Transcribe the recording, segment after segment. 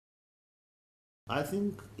I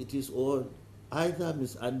think it is all either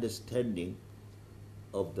misunderstanding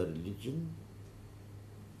of the religion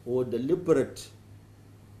or deliberate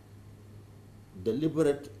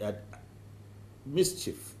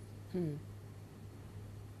mischief in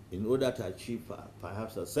order to achieve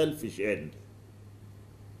perhaps a selfish end.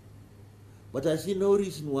 But I see no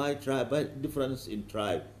reason why difference in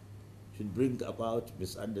tribe should bring about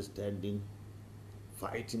misunderstanding,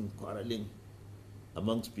 fighting, quarreling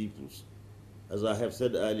amongst peoples. As I have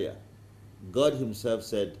said earlier, God himself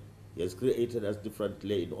said he has created us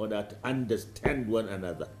differently in order to understand one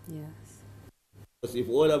another. Yes. Because if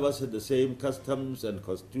all of us had the same customs and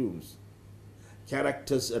costumes,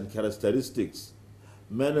 characters and characteristics,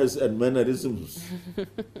 manners and mannerisms,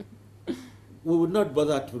 we would not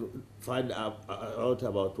bother to find out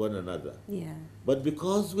about one another. Yeah. But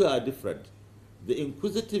because we are different, the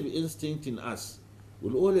inquisitive instinct in us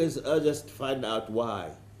will always urge us to find out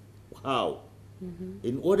why, how.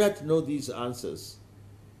 In order to know these answers,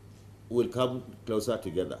 we'll come closer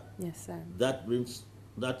together. Yes, sir. That brings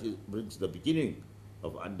the beginning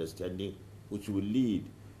of understanding, which will lead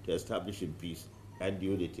to establishing peace and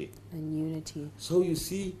unity. And unity. So you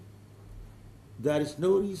see, there is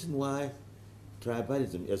no reason why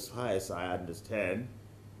tribalism, as far as I understand,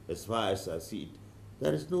 as far as I see it,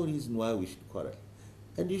 there is no reason why we should quarrel.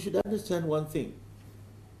 And you should understand one thing.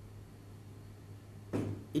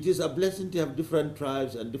 It is a blessing to have different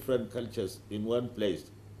tribes and different cultures in one place,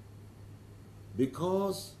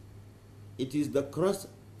 because it is the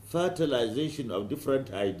cross-fertilization of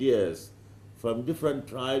different ideas from different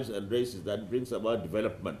tribes and races that brings about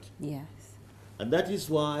development. Yes. And that is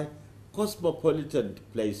why cosmopolitan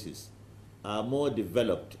places are more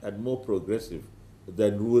developed and more progressive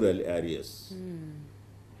than rural areas.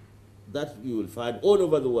 That you will find all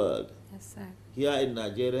over the world. Yes, sir. Here in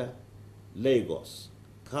Nigeria, Lagos,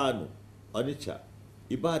 Kano, Onitsha,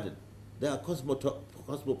 Ibadan, they are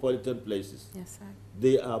cosmopolitan places. Yes, sir.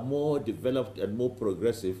 They are more developed and more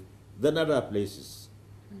progressive than other places.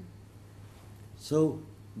 So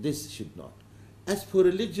this should not. As for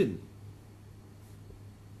religion,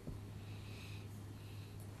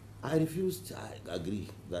 I agree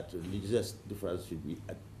that religious difference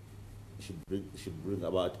should bring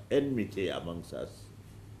about enmity amongst us.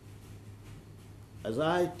 As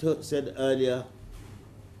I said earlier,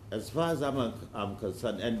 as far as I'm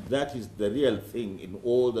concerned, and that is the real thing in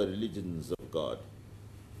all the religions of God,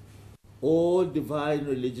 all divine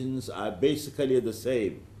religions are basically the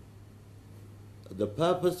same. The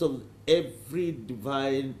purpose of every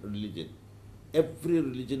divine religion, every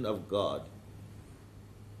religion of God,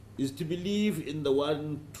 is to believe in the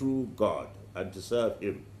one true God and to serve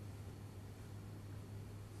him.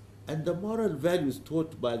 And the moral values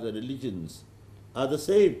taught by the religions are the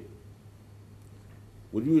same.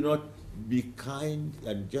 Will you not be kind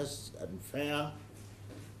and just and fair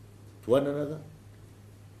to one another?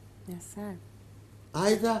 Yes, sir.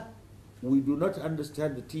 Either we do not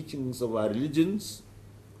understand the teachings of our religions,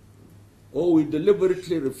 or we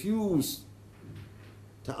deliberately refuse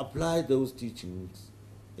to apply those teachings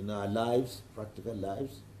in our lives, practical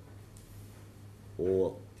lives,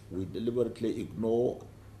 or we deliberately ignore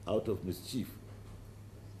out of mischief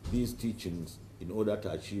these teachings in order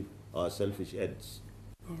to achieve our selfish ends.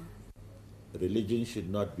 Yeah. Religion should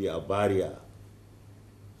not be a barrier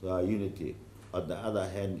to our unity. On the other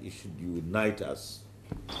hand, it should unite us.